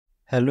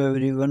Hello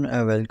everyone,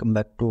 welcome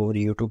back to our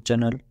YouTube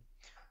channel.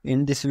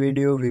 In this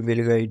video, we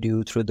will guide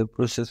you through the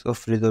process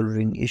of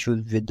resolving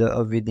issues with the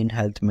Withings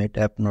Health Mate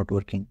app not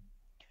working.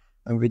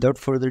 Without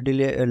further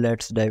delay,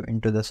 let's dive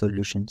into the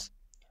solutions.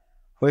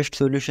 First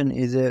solution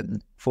is a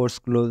force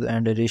close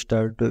and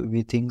restart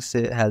Withings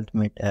Health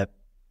Mate app.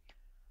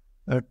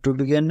 To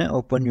begin,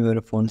 open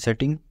your phone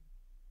setting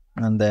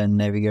and then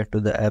navigate to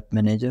the app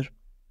manager.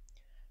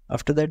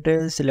 After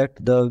that,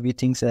 select the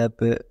Withings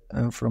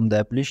app from the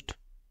app list.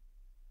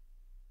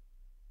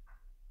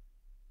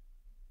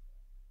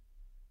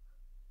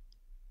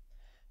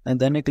 And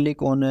then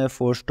click on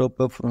force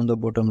stop from the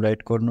bottom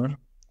right corner.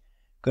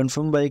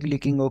 Confirm by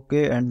clicking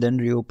OK and then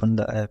reopen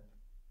the app.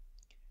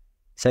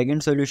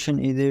 Second solution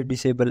is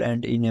disable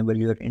and enable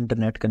your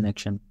internet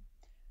connection.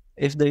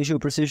 If the issue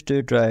persists,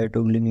 try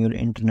toggling your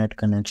internet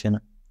connection.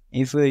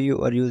 If you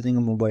are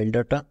using mobile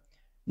data,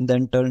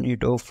 then turn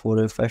it off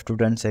for 5 to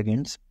 10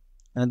 seconds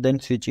and then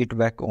switch it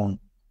back on.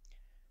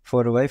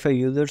 For Wi-Fi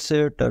users,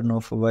 turn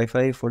off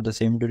Wi-Fi for the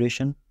same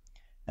duration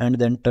and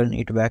then turn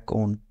it back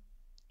on.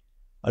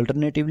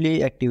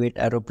 Alternatively, activate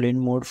aeroplane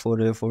mode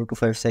for 4 to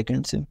 5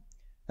 seconds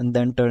and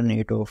then turn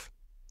it off.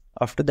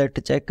 After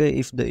that, check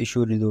if the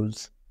issue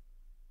resolves.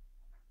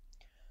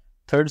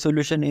 Third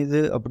solution is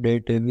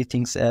update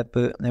Withings app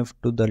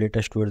to the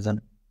latest version.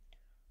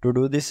 To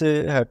do this,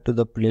 head to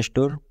the Play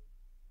Store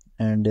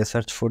and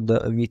search for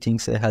the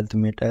Withings Health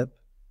Mate app.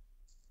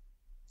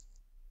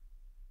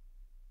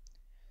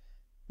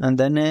 And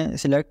then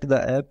select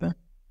the app.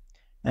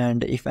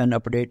 And if an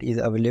update is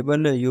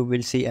available, you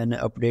will see an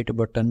update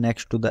button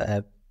next to the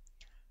app.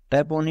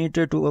 Tap on it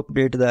to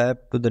update the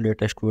app to the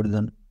latest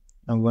version.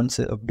 And once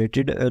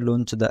updated,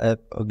 launch the app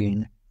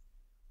again.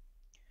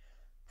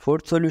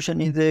 Fourth solution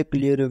is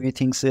clear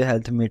Withings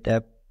Health Mate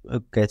app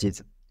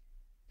caches.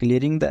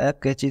 Clearing the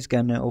app caches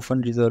can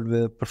often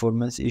resolve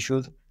performance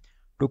issues.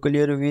 To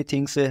clear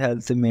Withings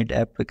Health Mate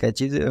app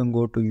caches,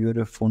 go to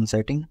your phone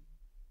setting,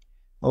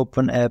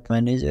 open App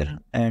Manager,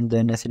 and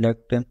then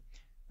select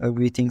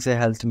Withings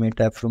Health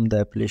Mate app from the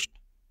app list.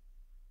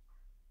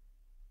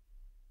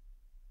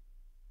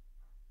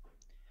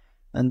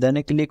 And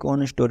then click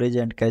on Storage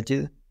and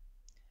Caches.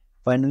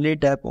 Finally,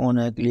 tap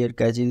on Clear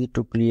Caches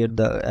to clear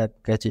the app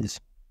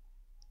caches.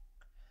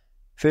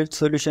 Fifth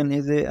solution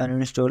is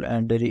uninstall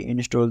and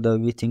reinstall the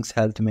Withings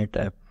Health Mate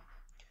app.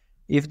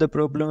 If the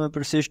problem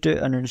persists,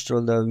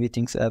 uninstall the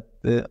Withings app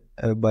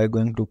by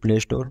going to Play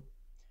Store,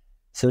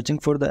 searching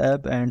for the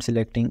app and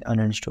selecting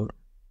Uninstall.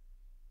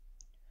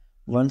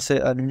 Once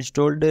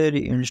uninstalled,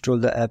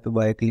 reinstall the app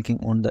by clicking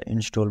on the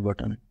install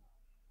button.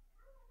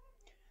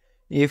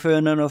 If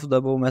none of the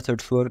above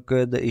methods work,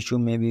 the issue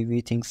may be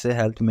Withings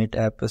Health Mate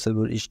app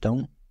server is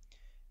down.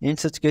 In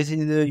such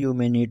cases, you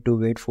may need to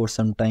wait for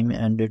some time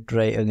and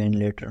try again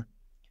later.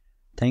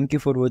 Thank you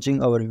for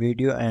watching our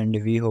video, and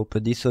we hope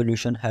this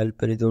solution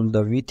help resolve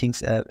the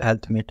Withings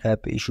Health Mate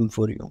app issue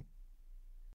for you.